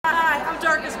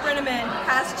Marcus Brenneman,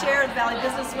 past chair of the Valley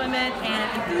Businesswomen and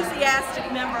enthusiastic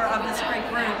member of this great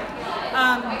group.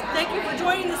 Thank you for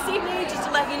joining this evening. Just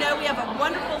to let you know, we have a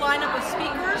wonderful lineup of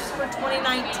speakers for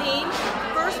 2019.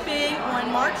 First being on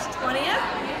March 20th,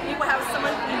 we will have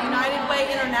someone from United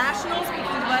Way International speaking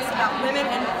to us about women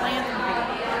and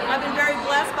philanthropy. I've been very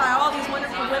blessed by all these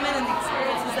wonderful women and the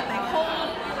experiences that they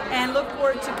hold, and look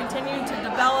forward to continuing to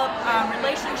develop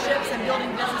relationships and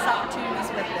building business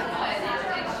opportunities with them.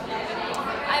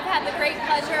 I've had the great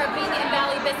pleasure of being in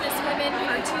Valley Businesswomen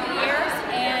for 2 years,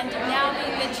 and now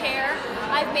being the chair,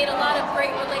 I've made a lot of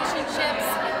great relationships,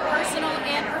 personal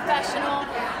and professional,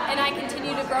 and I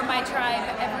continue to grow my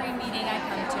tribe every meeting I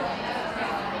come to.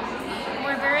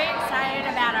 We're very excited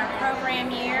about our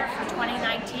program year for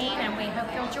 2019, and we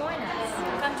hope you'll join us.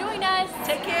 Come join us.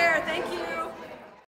 Take care. Thank you.